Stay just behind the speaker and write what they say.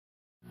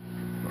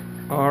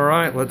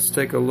Alright, let's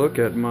take a look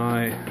at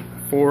my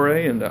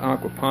foray into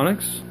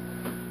aquaponics.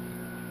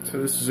 So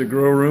this is a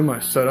grow room I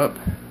set up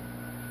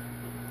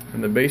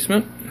in the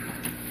basement.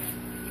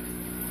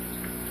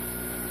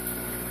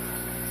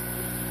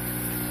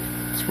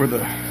 It's where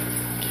the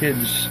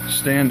kids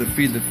stand to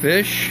feed the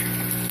fish.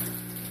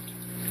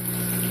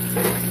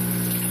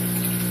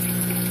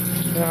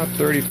 About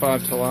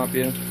 35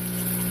 tilapia.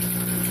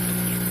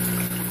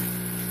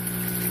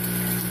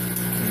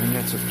 And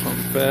that's a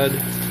pump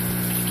bed.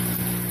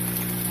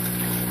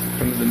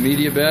 Come to the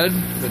media bed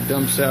that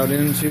dumps out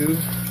into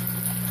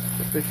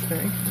the fish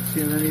tank.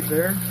 See underneath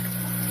there?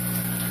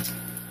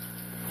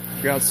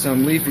 Got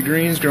some leafy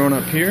greens growing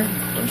up here.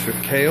 A bunch of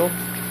kale.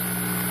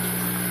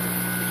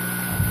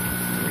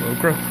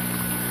 Okra.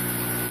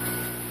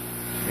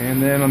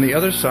 And then on the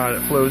other side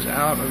it flows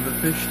out of the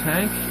fish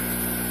tank.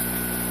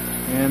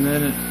 And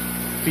then it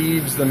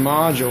feeds the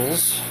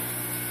modules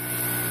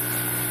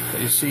that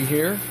you see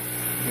here.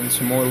 And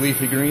some more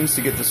leafy greens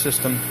to get the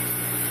system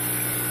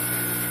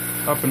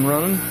up and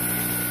running.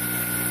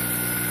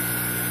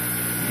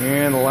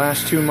 And the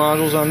last two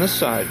modules on this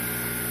side.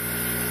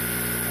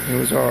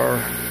 Those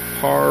are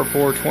PAR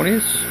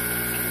 420s.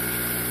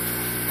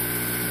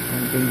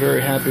 I've been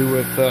very happy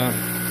with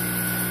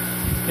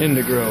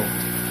Inda-Gro.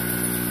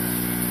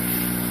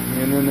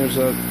 And then there's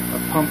a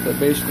pump that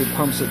basically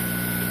pumps it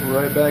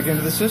right back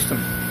into the system.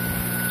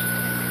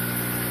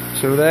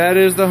 So that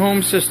is the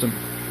home system.